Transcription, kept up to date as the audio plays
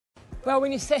Well,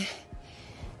 when you say...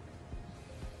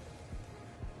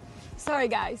 Sorry,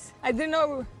 guys. I didn't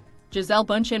know... Gisele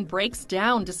Bündchen breaks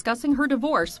down discussing her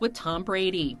divorce with Tom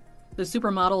Brady. The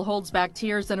supermodel holds back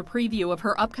tears in a preview of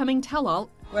her upcoming tell-all.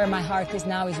 Where my heart is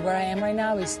now is where I am right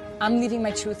now. I'm living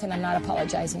my truth and I'm not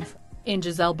apologizing for it. In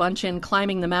Gisele Bündchen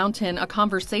Climbing the Mountain, a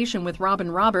conversation with Robin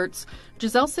Roberts,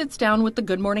 Gisele sits down with the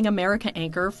Good Morning America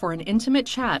anchor for an intimate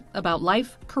chat about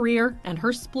life, career, and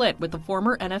her split with the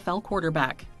former NFL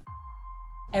quarterback.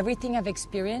 Everything I've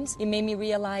experienced, it made me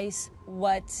realize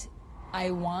what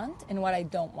I want and what I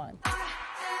don't want.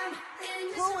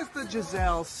 Who is the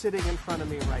Gisele sitting in front of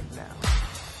me right now?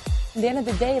 At the end of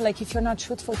the day, like, if you're not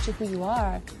truthful to who you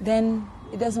are, then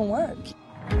it doesn't work.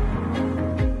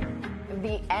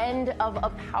 The end of a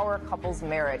power couple's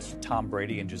marriage. Tom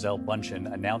Brady and Gisele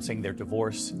Bündchen announcing their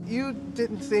divorce. You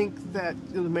didn't think that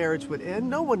the marriage would end?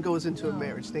 No one goes into a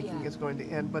marriage thinking it's going to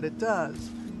end, but it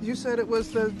does. You said it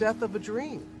was the death of a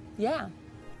dream. Yeah.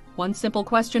 One simple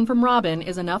question from Robin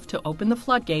is enough to open the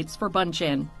floodgates for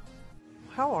Bündchen.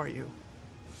 How are you?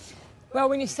 Well,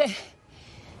 when you say...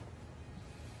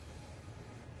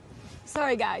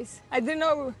 Sorry, guys. I didn't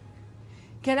know...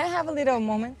 Can I have a little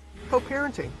moment?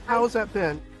 Co-parenting, how has that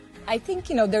been? I think,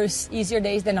 there's easier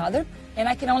days than others, and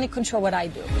I can only control what I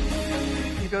do.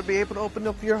 You gonna be able to open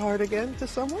up your heart again to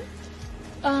someone?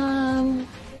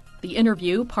 The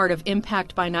interview, part of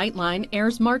Impact by Nightline,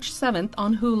 airs March 7th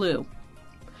on Hulu.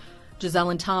 Gisele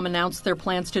and Tom announced their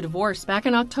plans to divorce back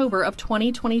in October of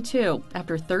 2022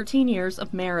 after 13 years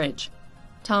of marriage.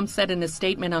 Tom said in a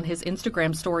statement on his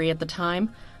Instagram story at the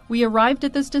time, "We arrived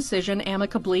at this decision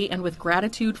amicably and with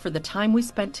gratitude for the time we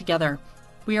spent together.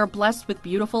 We are blessed with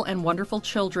beautiful and wonderful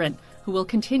children who will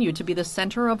continue to be the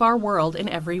center of our world in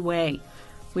every way.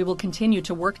 We will continue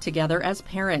to work together as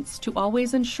parents to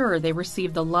always ensure they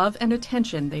receive the love and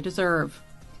attention they deserve."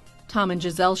 Tom and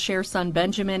Gisele share son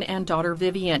Benjamin and daughter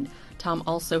Vivian. Tom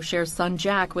also shares son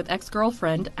Jack with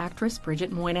ex-girlfriend, actress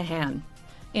Bridget Moynihan.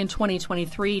 In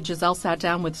 2023, Gisele sat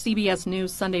down with CBS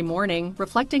News Sunday Morning,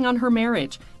 reflecting on her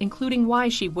marriage, including why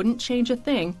she wouldn't change a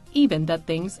thing, even that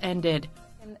things ended.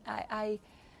 And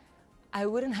I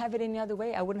wouldn't have it any other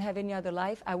way. I wouldn't have any other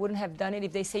life. I wouldn't have done it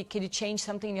if they say, "Can you change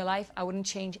something in your life?" I wouldn't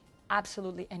change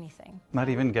absolutely anything. Not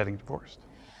even getting divorced?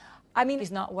 I mean,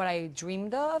 it's not what I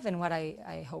dreamed of and what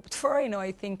I hoped for.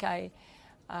 I think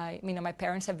my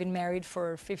parents have been married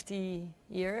for 50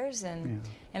 years, and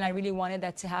I really wanted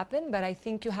that to happen. But I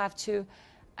think you have to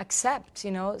accept,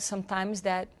 sometimes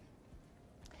that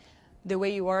the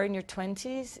way you are in your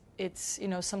 20s, it's,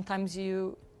 sometimes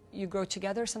you grow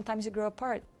together, sometimes you grow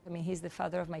apart. I mean, he's the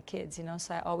father of my kids,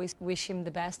 so I always wish him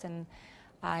the best. And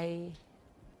I'm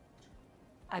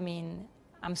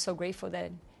so grateful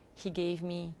that he gave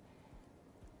me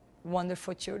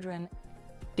wonderful children.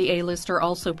 The A-lister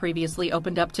also previously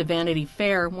opened up to Vanity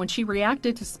Fair when she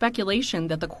reacted to speculation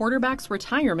that the quarterback's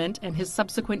retirement and his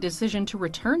subsequent decision to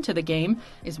return to the game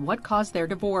is what caused their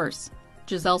divorce.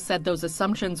 Gisele said those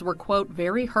assumptions were, quote,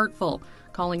 very hurtful,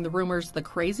 calling the rumors the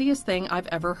craziest thing I've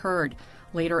ever heard,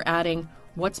 later adding,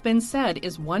 "What's been said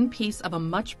is one piece of a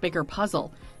much bigger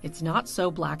puzzle. It's not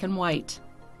so black and white."